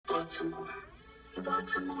Baltimore,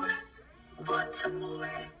 Baltimore, Baltimore,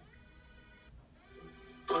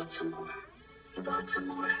 Baltimore,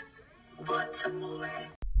 Baltimore, Baltimore.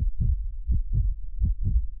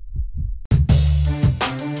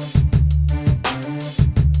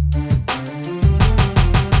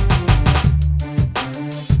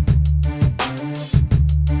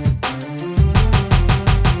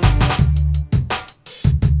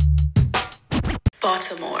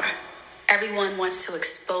 Baltimore. Everyone wants to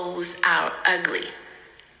expose our ugly,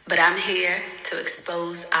 but I'm here to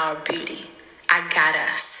expose our beauty. I got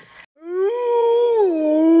us.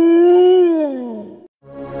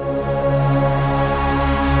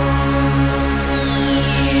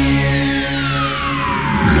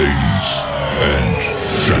 Ladies and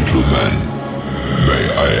gentlemen, may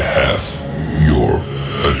I have your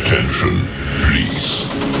attention, please?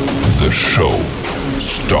 The show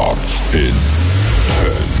starts in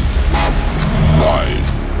 10, 9,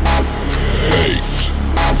 8,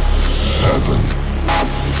 7,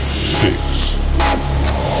 6,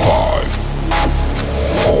 5,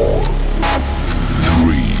 4,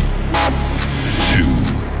 3, 2,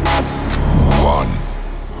 1,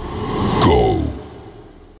 go.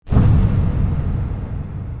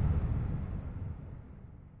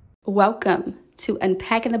 Welcome to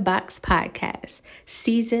Unpacking the Box Podcast,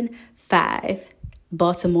 Season 5,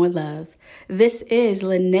 Baltimore Love. This is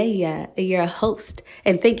Linnea, your host,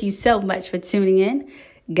 and thank you so much for tuning in.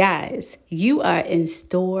 Guys, you are in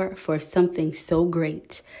store for something so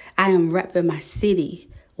great. I am repping my city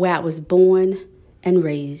where I was born and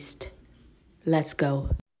raised. Let's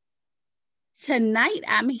go. Tonight,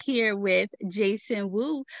 I'm here with Jason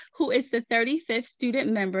Wu, who is the 35th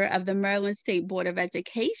student member of the Maryland State Board of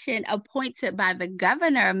Education, appointed by the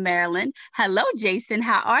governor of Maryland. Hello, Jason.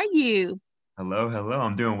 How are you? Hello.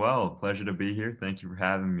 I'm doing well. Pleasure to be here. Thank you for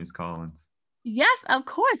having me, Ms. Collins. Yes, of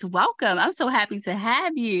course. Welcome. I'm so happy to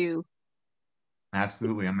have you.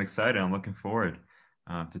 Absolutely. I'm excited. I'm looking forward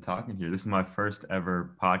to talking here. This is my first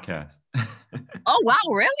ever podcast. Oh, wow.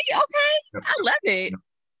 Really? Okay. Yep. I love it.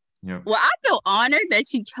 Yep. Well, I feel honored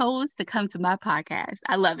that you chose to come to my podcast.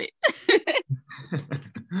 I love it.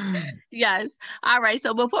 Yes. All right.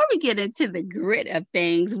 So before we get into the grit of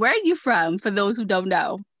things, where are you from, for those who don't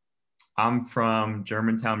know? I'm from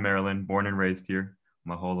Germantown, Maryland, born and raised here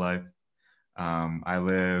my whole life. I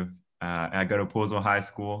go to Poolsville High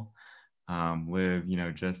School, live,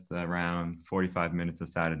 just around 45 minutes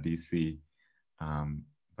outside of DC.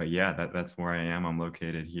 But yeah, that's where I am. I'm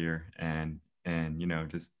located here and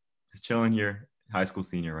just chilling here, high school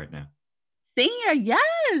senior right now. Senior,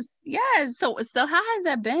 yes. So how has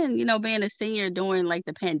that been, being a senior during like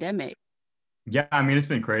the pandemic? Yeah, I mean, it's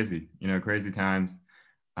been crazy, crazy times.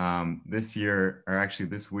 This year, or actually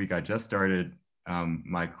this week, I just started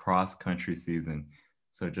my cross country season.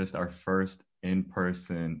 So just our first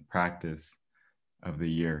in-person practice of the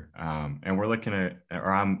year. And we're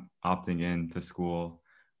I'm opting into school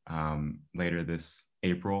later this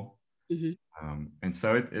April. Mm-hmm. And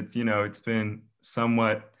so it's been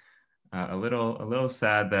somewhat a little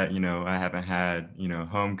sad that, I haven't had,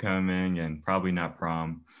 homecoming and probably not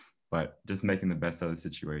prom, but just making the best of the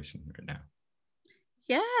situation right now.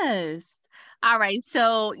 Yes. All right.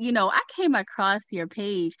 So, I came across your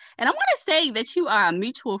page and I want to say that you are a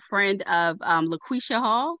mutual friend of LaQuisha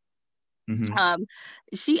Hall. Mm-hmm.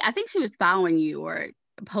 I think she was following you or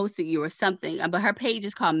posting you or something, but her page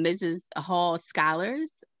is called Mrs. Hall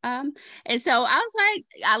Scholars. And so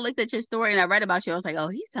I looked at your story and I read about you. I was like, oh,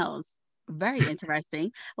 he sounds very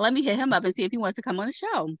interesting. Let me hit him up and see if he wants to come on the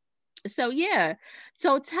show. So yeah.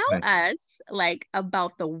 So tell us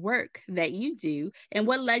about the work that you do and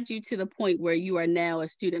what led you to the point where you are now a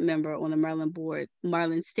student member on the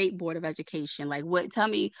Maryland State Board of Education. Tell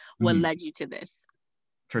me what led you to this.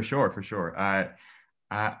 For sure.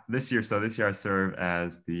 This year I serve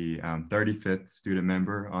as the 35th student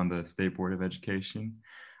member on the State Board of Education.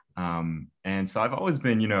 And so I've always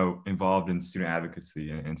been, involved in student advocacy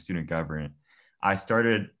and student government. I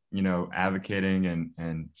started, advocating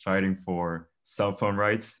and fighting for cell phone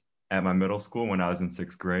rights at my middle school when I was in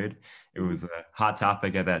 6th grade. It was a hot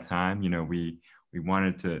topic at that time. We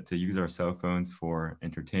wanted to use our cell phones for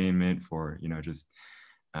entertainment, for, just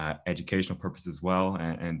educational purposes as well.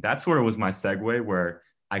 And that sort of was my segue where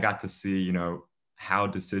I got to see, how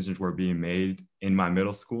decisions were being made in my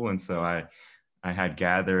middle school. And so I had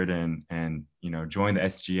gathered and joined the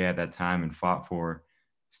SGA at that time and fought for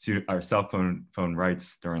our cell phone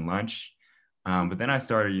rights during lunch. But then I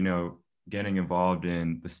started, getting involved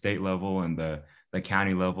in the state level and the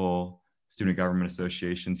county level student government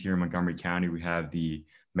associations. Here in Montgomery County, we have the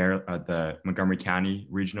Montgomery County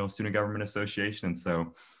Regional Student Government Association. And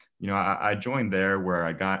so I joined there where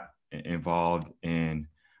I got involved in,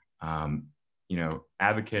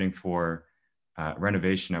 advocating for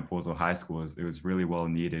renovation at Poolsville High School. It was really well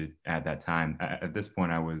needed at that time. At this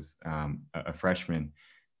point, I was a freshman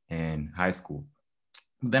in high school.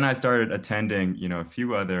 Then I started attending, a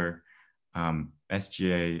few other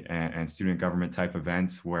SGA and student government type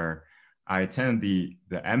events where I attended the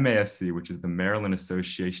MASC, which is the Maryland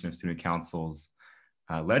Association of Student Councils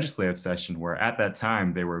legislative session, where at that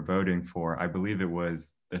time they were voting for, I believe it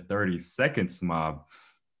was the 32nd SMOB.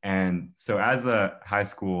 And so as a high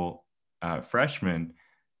school freshman,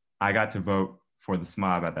 I got to vote for the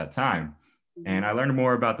SMOB at that time. And I learned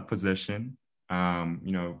more about the position,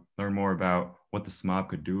 learned more about what the SMOB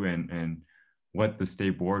could do and what the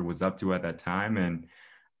state board was up to at that time. And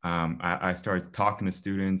I started talking to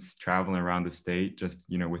students, traveling around the state, just,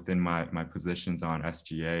 within my positions on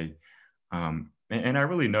SGA. And I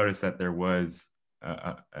really noticed that there was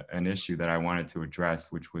an issue that I wanted to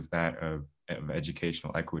address, which was that of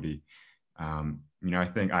educational equity. I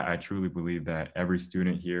think I truly believe that every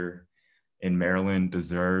student here in Maryland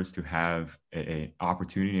deserves to have an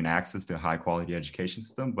opportunity and access to a high quality education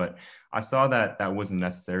system, but I saw that that wasn't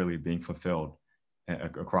necessarily being fulfilled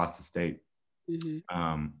across the state.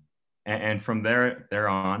 Mm-hmm. And from there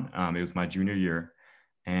on, it was my junior year,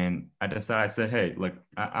 and I said, hey, look,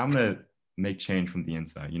 I'm gonna make change from the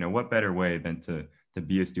inside. What better way than to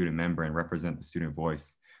be a student member and represent the student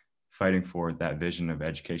voice, fighting for that vision of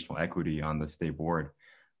educational equity on the state board.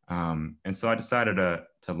 And so I decided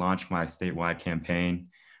to launch my statewide campaign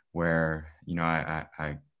where,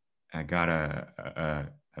 I got a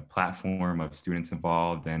platform of students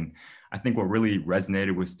involved. And I think what really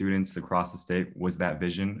resonated with students across the state was that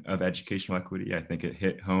vision of educational equity. I think it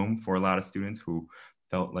hit home for a lot of students who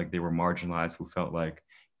felt like they were marginalized, who felt like,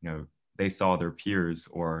 they saw their peers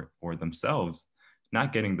or themselves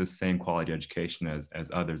not getting the same quality education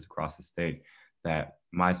as others across the state that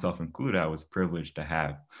myself included, I was privileged to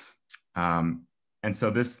have. And so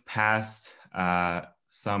this past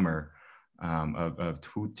summer of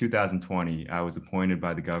 2020, I was appointed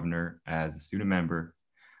by the governor as a student member.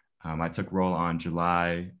 I took roll on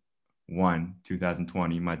July 1,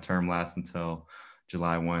 2020. My term lasts until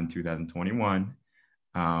July 1, 2021.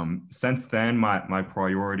 Since then, my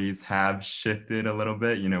priorities have shifted a little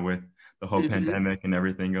bit, with the whole mm-hmm. pandemic and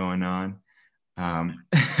everything going on.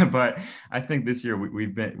 But I think this year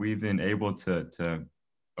we've been able to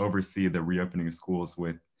oversee the reopening of schools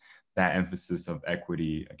with that emphasis of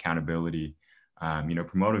equity, accountability,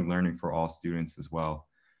 promoting learning for all students as well.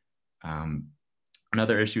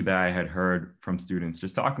 Another issue that I had heard from students,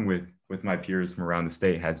 just talking with my peers from around the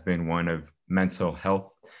state, has been one of mental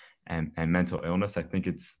health and mental illness. I think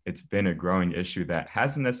it's been a growing issue that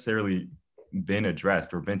hasn't necessarily been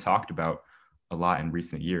addressed or been talked about a lot in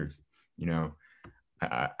recent years.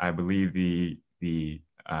 I believe the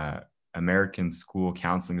American School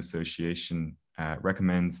Counseling Association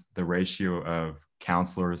recommends the ratio of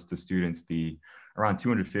counselors to students be around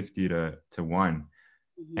 250 to 1.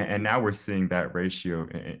 Mm-hmm. And now we're seeing that ratio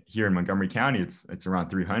here in Montgomery County, it's around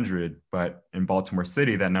 300, but in Baltimore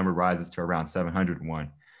City, that number rises to around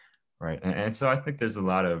 701, right? And so I think there's a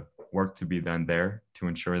lot of work to be done there to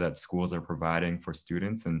ensure that schools are providing for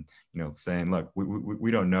students and, saying, look,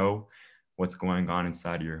 we don't know what's going on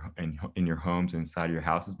inside in your homes, inside of your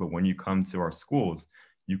houses, but when you come to our schools,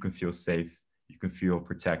 you can feel safe, you can feel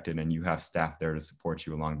protected, and you have staff there to support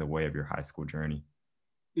you along the way of your high school journey.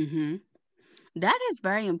 Mm-hmm. That is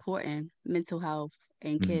very important, mental health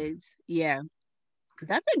and kids. Mm-hmm. Yeah.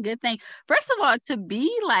 That's a good thing. First of all, to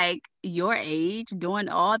be like your age, doing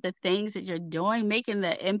all the things that you're doing, making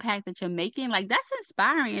the impact that you're making, like that's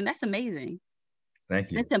inspiring and that's amazing. Thank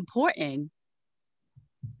you. It's important.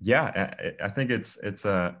 Yeah, I think it's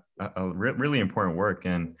a really important work,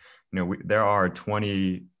 and there are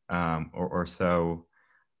 20 or so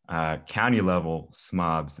county level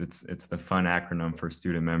SMOBs. It's the fun acronym for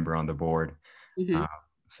student member on the board. Mm-hmm.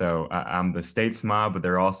 So I'm the state SMOB, but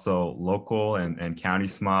there are also local and county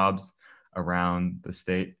SMOBs around the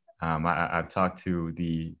state. I've talked to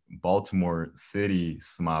the Baltimore City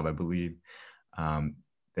SMOB, I believe.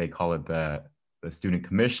 They call it the student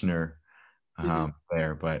commissioner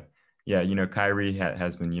there. But yeah, Kyrie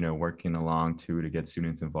has been, working along too to get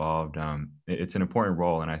students involved. It's an important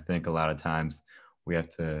role. And I think a lot of times we have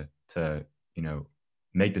to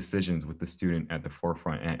make decisions with the student at the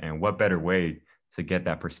forefront. And what better way to get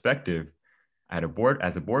that perspective as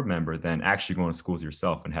a board member than actually going to schools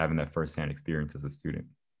yourself and having that firsthand experience as a student.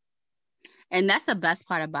 And that's the best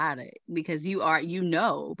part about it, because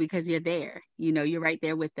because you're there, you're right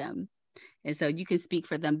there with them. And so you can speak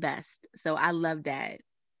for them best. So I love that.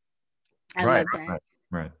 I Right, love that. right,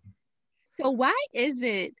 right. So why is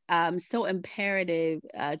it so imperative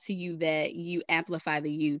to you that you amplify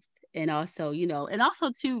the youth and also, and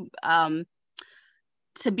also to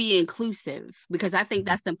be inclusive? Because I think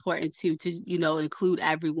that's important too, to, include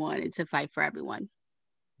everyone and to fight for everyone.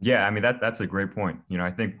 Yeah, I mean that's a great point. I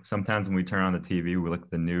think sometimes when we turn on the TV, we look at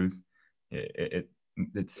the news, it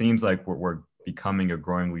seems like we're becoming a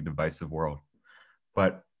growingly divisive world.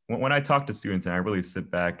 But when I talk to students and I really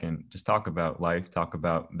sit back and just talk about life, talk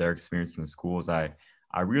about their experience in the schools, I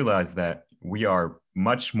realize that we are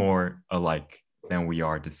much more alike than we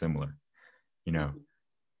are dissimilar. You know,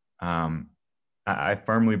 um, I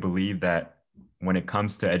firmly believe that when it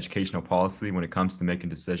comes to educational policy, when it comes to making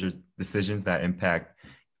decisions that impact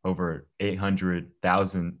over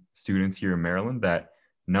 800,000 students here in Maryland, that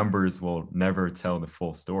numbers will never tell the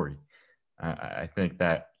full story. I think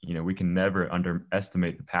that we can never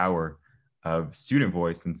underestimate the power of student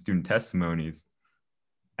voice and student testimonies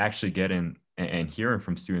actually getting and hearing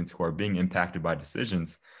from students who are being impacted by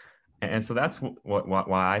decisions. And so that's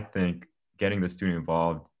why I think getting the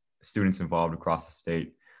students involved across the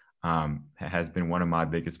state has been one of my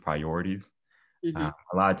biggest priorities. Mm-hmm.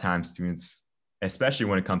 A lot of times students, especially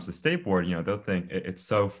when it comes to state board, they'll think it's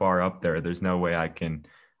so far up there. There's no way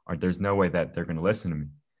there's no way that they're going to listen to me,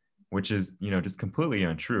 which is, just completely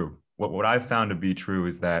untrue. What I've found to be true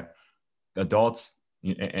is that adults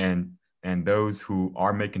and those who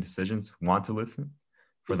are making decisions want to listen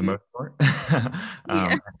for the most part.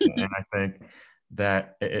 Yeah. And I think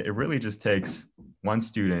that it really just takes one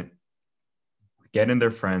student getting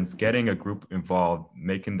their friends, getting a group involved,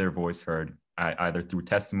 making their voice heard, either through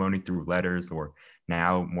testimony, through letters, or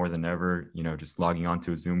now more than ever, just logging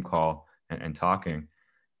onto a Zoom call and talking.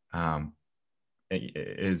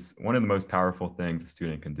 Is one of the most powerful things a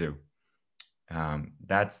student can do.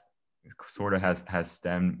 That's sort of has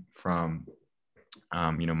stemmed from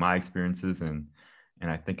my experiences, and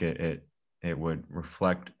I think it would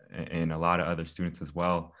reflect in a lot of other students as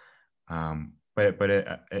well. But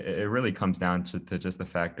it really comes down to just the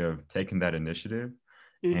fact of taking that initiative,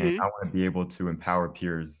 and I want to be able to empower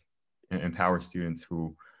peers and empower students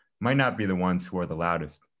who might not be the ones who are the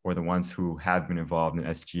loudest or the ones who have been involved in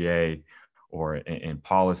SGA or in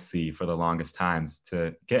policy for the longest times,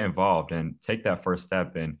 to get involved and take that first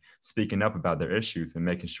step in speaking up about their issues and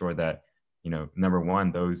making sure that, number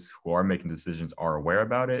one, those who are making decisions are aware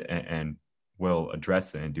about it and will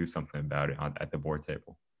address it and do something about it at the board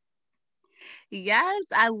table. Yes,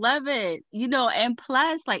 I love it. And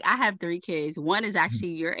plus, like, I have 3 kids. One is actually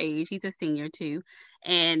your age. He's a senior too.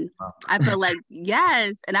 And I feel like,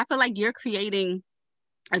 yes. And I feel like you're creating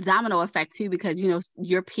a domino effect too, because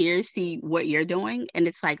your peers see what you're doing and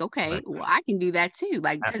it's like, okay, right. Well, I can do that too,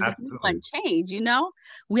 like, because if we want change,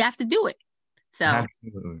 we have to do it. So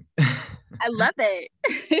absolutely. I love it.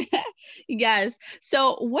 Yes.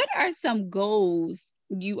 So what are some goals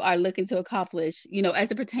you are looking to accomplish,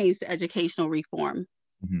 as it pertains to educational reform?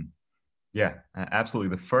 Mm-hmm. Yeah,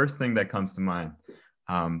 absolutely. The first thing that comes to mind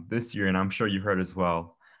this year, and I'm sure you heard as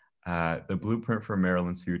well, the Blueprint for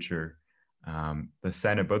Maryland's Future, the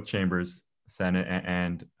Senate, both chambers, Senate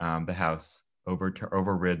and the House,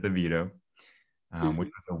 overrid the veto, which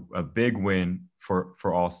was a big win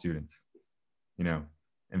for all students.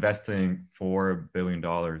 Investing $4 billion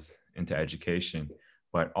into education,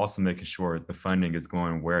 but also making sure the funding is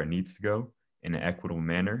going where it needs to go in an equitable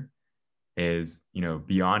manner is,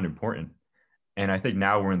 beyond important. And I think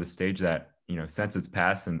now we're in the stage that, since it's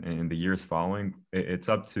passed and in the years following, it's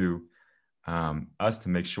up to us to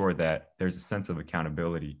make sure that there's a sense of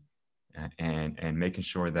accountability and making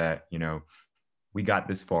sure that, we got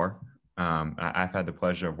this far. I've had the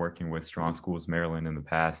pleasure of working with Strong Schools Maryland in the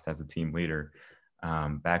past as a team leader,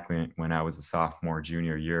 back when I was a sophomore,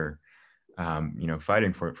 junior year,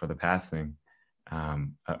 fighting for the passing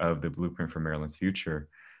of the Blueprint for Maryland's Future.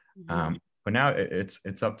 But now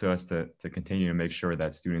it's up to us to continue to make sure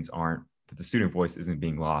that that the student voice isn't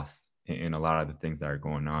being lost in a lot of the things that are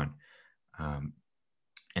going on.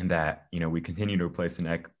 And that, we continue to place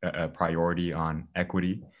a priority on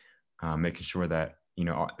equity, making sure that,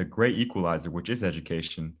 the great equalizer, which is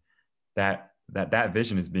education, that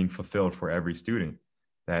vision is being fulfilled for every student,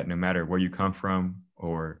 that no matter where you come from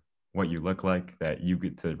or what you look like, that you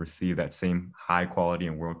get to receive that same high quality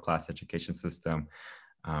and world-class education system,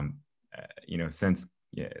 since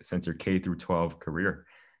your K through 12 career.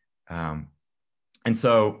 And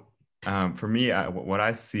so for me, what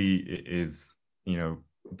I see is,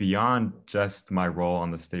 beyond just my role on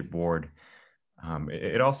the state board,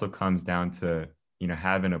 it also comes down to,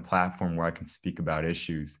 having a platform where I can speak about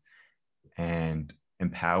issues and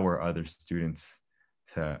empower other students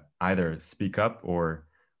either speak up or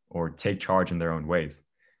take charge in their own ways.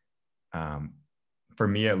 For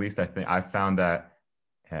me, at least, I think I found that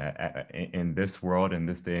in this world, in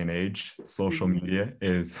this day and age, social media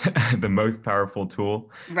is the most powerful tool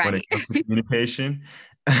when it comes to communication.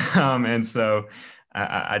 And so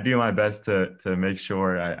I do my best to make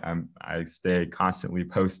sure I stay constantly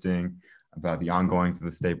posting about the ongoings of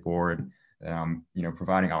the state board,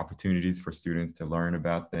 providing opportunities for students to learn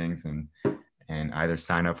about things and either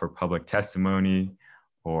sign up for public testimony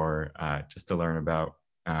or just to learn about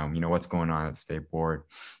what's going on at the state board.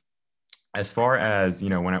 As far as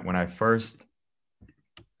when I first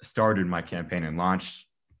started my campaign and launched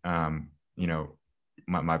my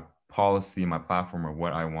policy, my platform, or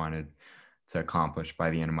what I wanted to accomplish by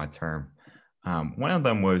the end of my term, one of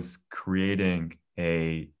them was creating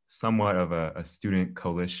a somewhat of a student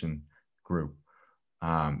coalition group.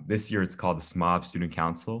 This year it's called the SMOB Student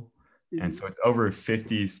Council. And so it's over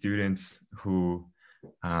 50 students who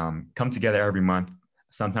come together every month.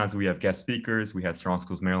 Sometimes we have guest speakers. We had Strong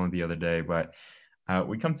Schools Maryland the other day, but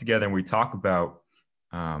we come together and we talk about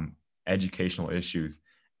educational issues.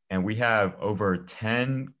 And we have over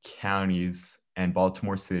 10 counties and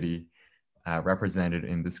Baltimore City represented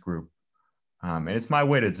in this group. And it's my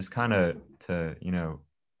way to just kind of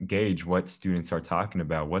gauge what students are talking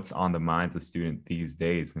about, what's on the minds of students these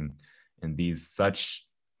days and in these such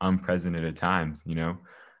unprecedented times,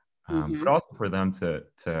 but also for them to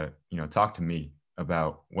talk to me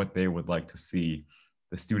about what they would like to see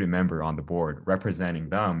the student member on the board representing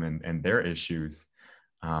them and their issues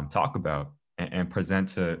talk about and present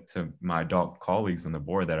to my adult colleagues on the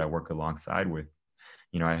board that I work alongside with.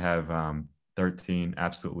 I have 13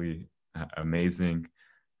 absolutely amazing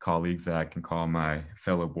colleagues that I can call my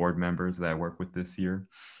fellow board members that I work with this year.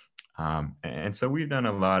 And so we've done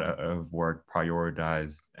a lot of work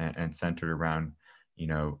prioritized and centered around,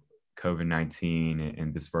 COVID-19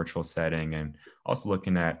 in this virtual setting, and also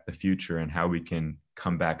looking at the future and how we can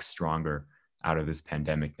come back stronger out of this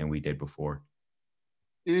pandemic than we did before.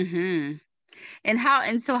 And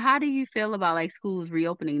so how do you feel about like schools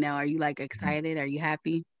reopening now? Are you excited? Are you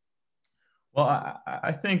happy? Well,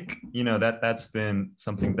 I think, that's been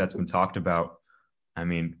something that's been talked about. I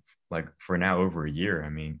mean, for now over a year. I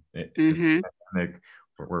mean, this pandemic,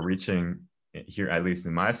 we're reaching here, at least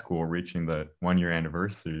in my school, reaching the 1-year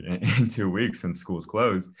anniversary in 2 weeks since school's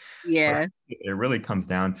closed. Yeah. But it really comes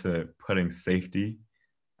down to putting safety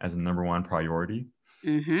as a number one priority.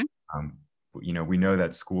 We know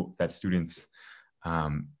that students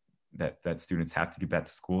that students have to get back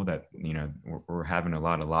to school, that we're having a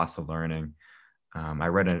lot of loss of learning. I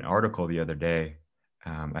read an article the other day,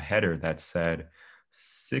 a header that said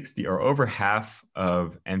 60 or over half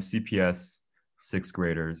of MCPS sixth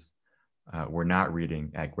graders were not reading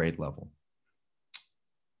at grade level.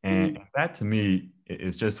 And that to me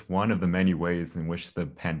is just one of the many ways in which the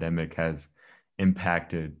pandemic has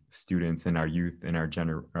impacted students in our youth, in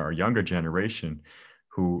our younger generation,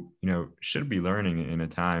 who should be learning in a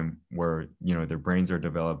time where their brains are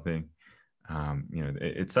developing.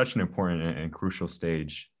 It's such an important and crucial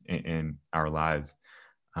stage in our lives.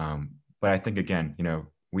 But I think again,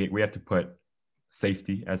 we have to put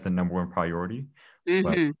safety as the number one priority.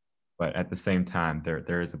 But at the same time,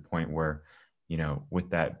 there is a point where with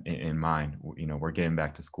that in mind, we're getting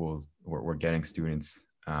back to schools, we're getting students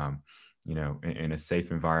in a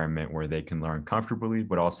safe environment where they can learn comfortably,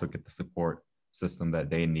 but also get the support system that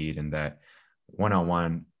they need, and that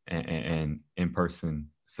one-on-one and in-person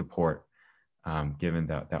support, given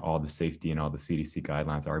that all the safety and all the CDC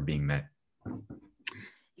guidelines are being met.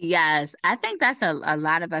 Yes, I think that's a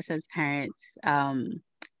lot of us as parents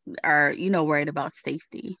are, worried about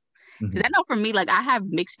safety. Because I know for me, I have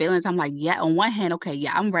mixed feelings. I'm like, yeah, on one hand, okay,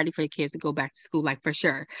 yeah, I'm ready for the kids to go back to school, for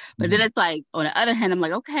sure. But then it's on the other hand, I'm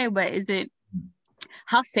like, okay, but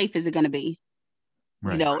how safe is it going to be?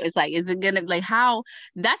 Right. It's is it going to, how,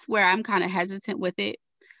 that's where I'm kind of hesitant with it.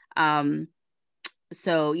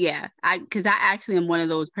 So yeah, because I actually am one of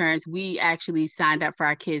those parents. We actually signed up for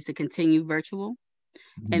our kids to continue virtual.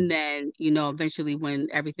 And then, eventually when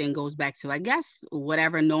everything goes back to, I guess,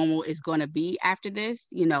 whatever normal is going to be after this,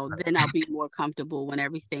 then I'll be more comfortable when I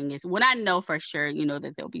know for sure,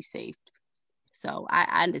 that they'll be safe. So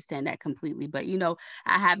I understand that completely. But,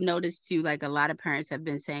 I have noticed too, a lot of parents have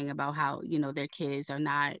been saying about how, their kids are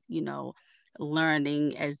not,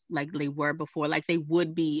 learning as they were before, they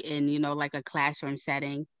would be in, a classroom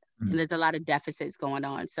setting. And there's a lot of deficits going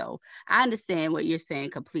on. So I understand what you're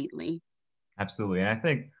saying completely. Absolutely. And I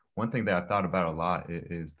think one thing that I've thought about a lot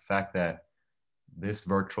is the fact that this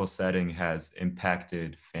virtual setting has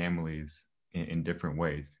impacted families in different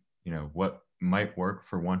ways. What might work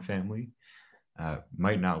for one family,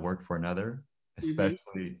 might not work for another,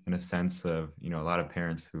 especially in a sense of, a lot of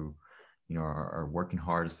parents who, are working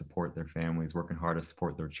hard to support their families, working hard to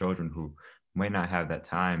support their children, who might not have that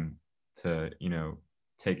time to,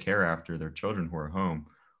 take care after their children who are home,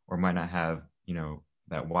 or might not have,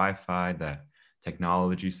 that Wi-Fi, that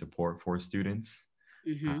technology support for students.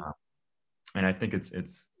 And I think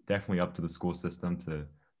it's definitely up to the school system to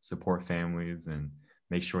support families and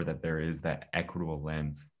make sure that there is that equitable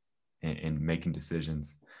lens in making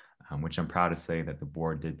decisions, which I'm proud to say that the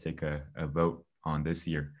board did take a vote on this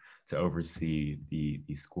year to oversee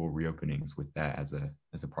the school reopenings with that as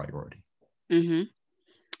a priority.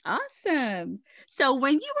 Awesome. So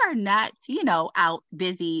when you are not, out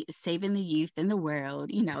busy saving the youth in the world,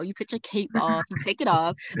 you put your cape off, you take it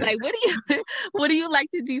off. Like, what do you like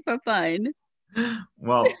to do for fun?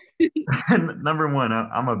 Well, number one,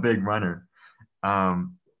 I'm a big runner.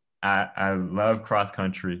 I love cross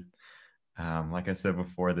country. Like I said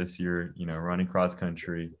before, this year, running cross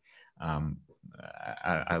country.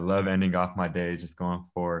 I love ending off my days just going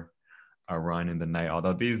for a run in the night.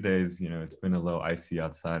 Although these days, it's been a little icy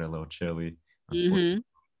outside, a little chilly. But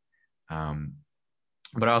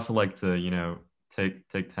I also like to,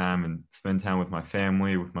 take time and spend time with my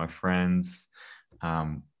family, with my friends.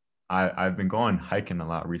 I've been going hiking a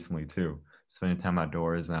lot recently too, spending time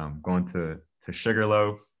outdoors. Going to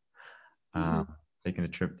Sugarloaf, taking a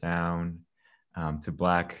trip down to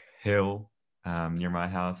Black Hill near my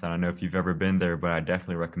house. I don't know if you've ever been there, but I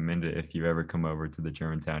definitely recommend it if you ever come over to the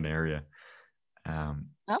Germantown area.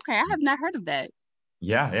 Okay, I have not heard of that.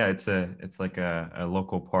 Yeah, it's like a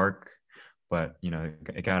local park, but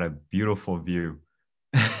it got a beautiful view.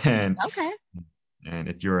 And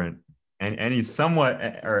if you're any somewhat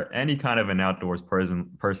or any kind of an outdoors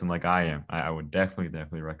person like I am, I would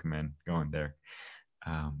definitely recommend going there.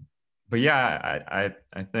 But yeah,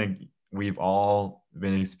 I think we've all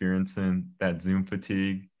been experiencing that Zoom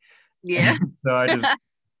fatigue. Yeah. So I just,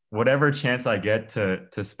 whatever chance I get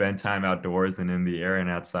to spend time outdoors and in the air and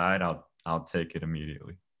outside, I'll take it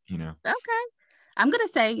immediately, Okay. I'm going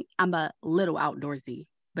to say I'm a little outdoorsy,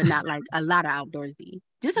 but not like a lot of outdoorsy,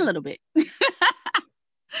 just a little bit.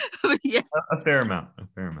 Yeah. A fair amount.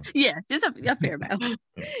 Yeah, just a fair amount.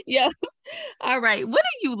 Yeah. All right. What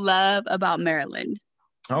do you love about Maryland?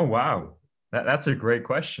 Oh, wow. That's a great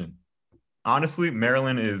question. Honestly,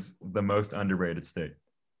 Maryland is the most underrated state.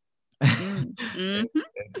 I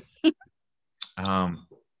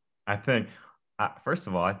think, first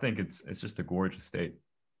of all, I think it's just a gorgeous state.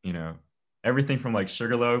 Everything from like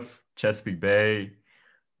Sugarloaf, Chesapeake Bay,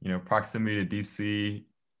 proximity to DC.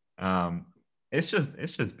 It's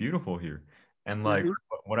just beautiful here. And like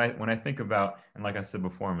when I think about, and like I said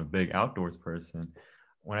before, I'm a big outdoors person.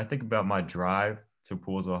 When I think about my drive to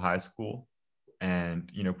Poolesville High School,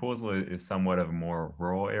 and Poolesville is somewhat of a more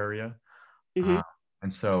rural area,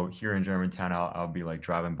 and so here in Germantown, I'll be like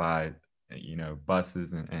driving by,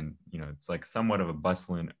 buses and it's like somewhat of a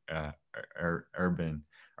bustling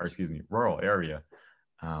rural area,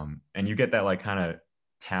 and you get that like kind of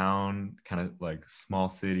town, kind of like small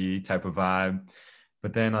city type of vibe.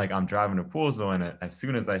 But then like I'm driving to Poolesville, and as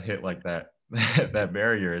soon as I hit like that that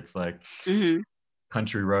barrier, it's like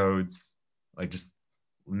country roads, like just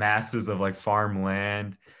masses of like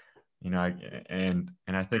farmland, and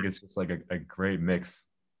I think it's just like a great mix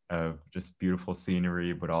of just beautiful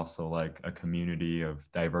scenery, but also like a community of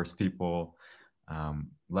diverse people,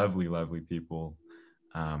 lovely people,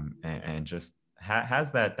 and just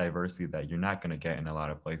has that diversity that you're not going to get in a lot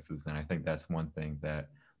of places. And I think that's one thing that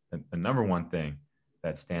the number one thing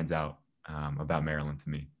that stands out about Maryland to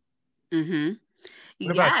me.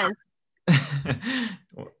 Yes.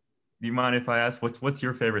 Do you mind if I ask what's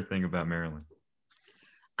your favorite thing about Maryland?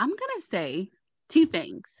 I'm gonna say two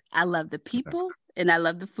things. I love the people and I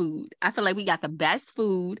love the food. I feel like we got the best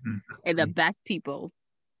food and the best people.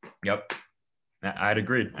 Yep, I'd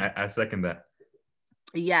agree. I second that.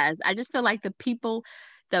 Yes, I just feel like the people,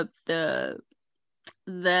 the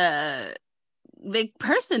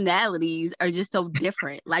personalities are just so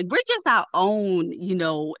different. Like we're just our own,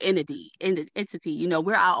 entity.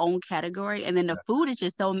 We're our own category. And then the food is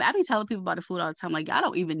just so, I be telling people about the food all the time. Like, I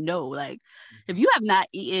don't even know. Like, if you have not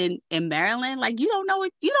eaten in Maryland, like you don't know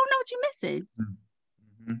what you're missing.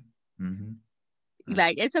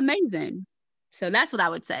 Like, it's amazing. So that's what I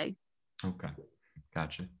would say. Okay.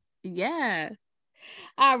 Gotcha. Yeah.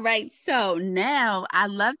 All right. So now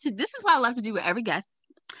this is what I love to do with every guest.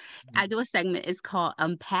 I do a segment. It's called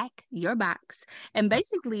Unpack Your Box. And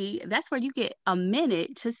basically, that's where you get a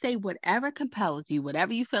minute to say whatever compels you,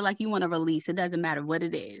 whatever you feel like you want to release. It doesn't matter what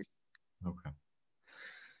it is. Okay.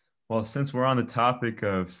 Well, since we're on the topic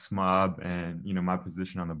of SMOB and, my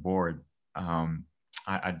position on the board,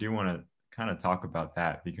 I do want to kind of talk about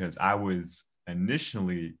that because I was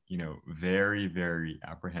initially, very, very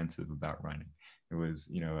apprehensive about running. It was,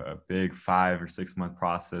 a big 5 or 6 month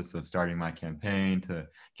process of starting my campaign to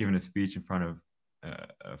giving a speech in front of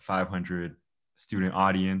a 500 student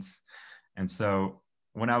audience. And so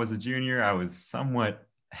when I was a junior, I was somewhat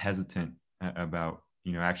hesitant about,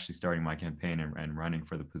 actually starting my campaign and running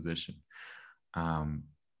for the position.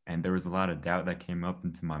 And there was a lot of doubt that came up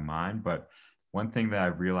into my mind. But one thing that I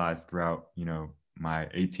realized throughout, my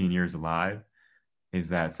 18 years alive is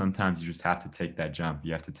that sometimes you just have to take that jump.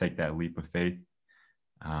 You have to take that leap of faith,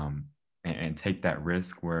 and take that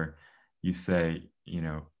risk where you say,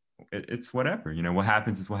 it's whatever, what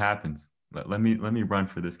happens is what happens. Let me run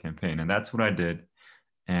for this campaign. And that's what I did.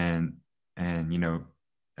 And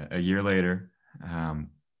a year later,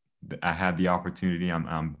 I had the opportunity.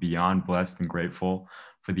 I'm beyond blessed and grateful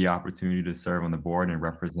for the opportunity to serve on the board and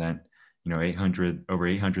represent, over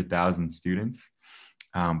 800,000 students.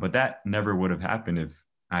 But that never would have happened if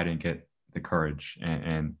I didn't get the courage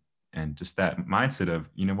and just that mindset of,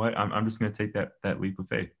 what, I'm just going to take that leap of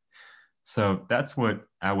faith. So that's what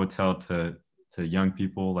I would tell to young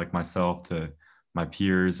people like myself, to my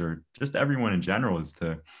peers, or just everyone in general, is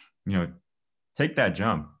to, take that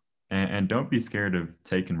jump and don't be scared of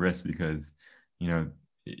taking risks, because,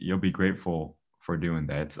 you'll be grateful for doing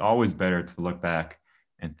that. It's always better to look back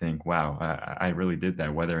and think, wow, I really did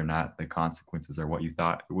that, whether or not the consequences are what you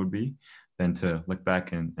thought it would be, than to look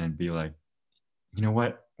back and be like,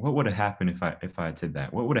 what would have happened if I did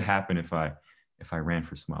that? What would have happened if I ran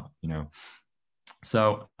for SMOB,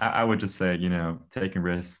 So I would just say, taking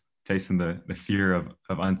risks, facing the fear of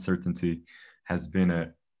uncertainty has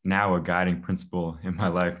been now a guiding principle in my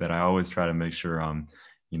life, that I always try to make sure I'm,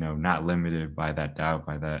 not limited by that doubt,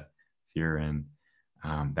 by that fear. And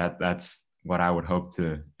that's what I would hope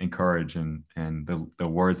to encourage, and the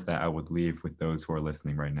words that I would leave with those who are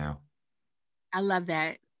listening right now. I love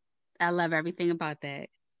that. I love everything about that.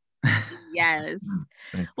 Yes.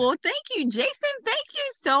 Well, thank you, Jason. Thank you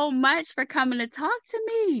so much for coming to talk to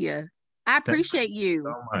me. I appreciate you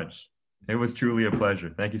so much. It was truly a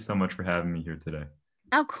pleasure. Thank you so much for having me here today.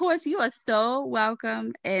 Of course, you are so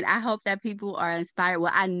welcome. And I hope that people are inspired.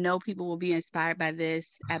 Well, I know people will be inspired by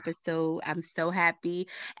this episode. I'm so happy.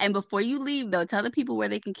 And before you leave, though, tell the people where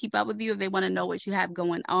they can keep up with you if they want to know what you have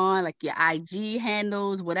going on, like your IG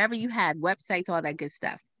handles, whatever you have, websites, all that good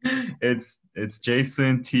stuff. It's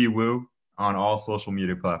Jason T. Wu on all social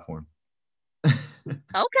media platforms.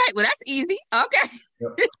 Okay, well, that's easy. Okay.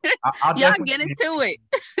 Y'all get into it.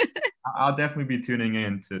 I'll definitely be tuning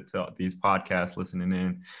in to these podcasts, listening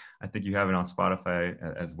in. I think you have it on Spotify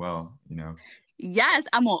as well, Yes,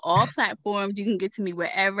 I'm on all platforms. You can get to me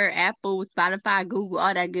wherever, Apple, Spotify, Google,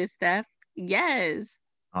 all that good stuff. Yes.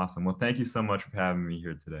 Awesome. Well, thank you so much for having me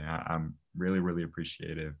here today. I'm really, really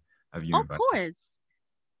appreciative of you. Of course.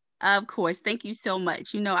 Of course. Thank you so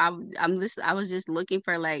much. I was just looking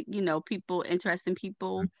for people, interesting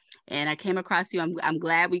people, mm-hmm. and I came across you. I'm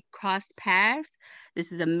glad we crossed paths.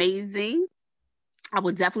 This is amazing. I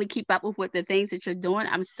will definitely keep up with the things that you're doing.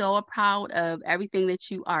 I'm so proud of everything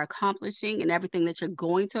that you are accomplishing and everything that you're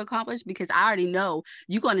going to accomplish, because I already know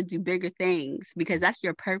you're going to do bigger things, because that's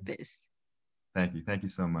your purpose. Thank you. Thank you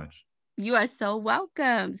so much. You are so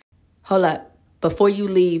welcome. Hold up. Before you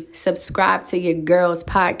leave, subscribe to your girls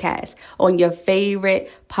podcast on your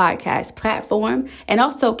favorite podcast platform. And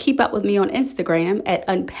also keep up with me on Instagram at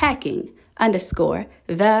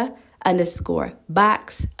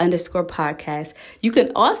unpacking_the_box_podcast. You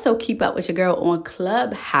can also keep up with your girl on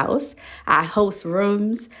Clubhouse. I host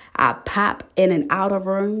rooms. I pop in and out of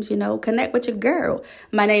rooms, connect with your girl.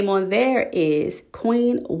 My name on there is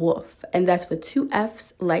Queen Wolf, and that's with 2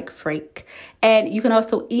 F's like Frank. And you can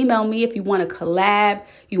also email me if you want to collab,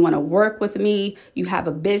 you want to work with me, you have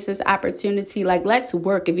a business opportunity. Let's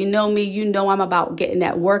work. If you know me, you know I'm about getting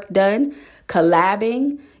that work done,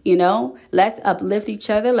 collabing. Let's uplift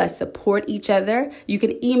each other. Let's support each other. You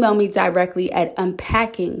can email me directly at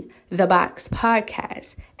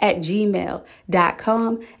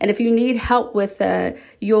unpackingtheboxpodcast@gmail.com. And if you need help with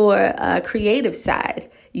your creative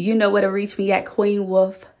side, you know where to reach me at Queen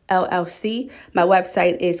Wolf LLC. My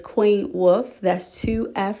website is Queen Wolf. That's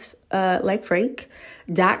 2 F's like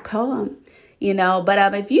Frank.com.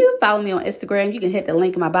 But if you follow me on Instagram, you can hit the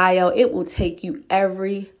link in my bio. It will take you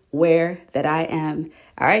everywhere that I am.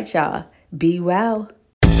 All right, y'all. Be well.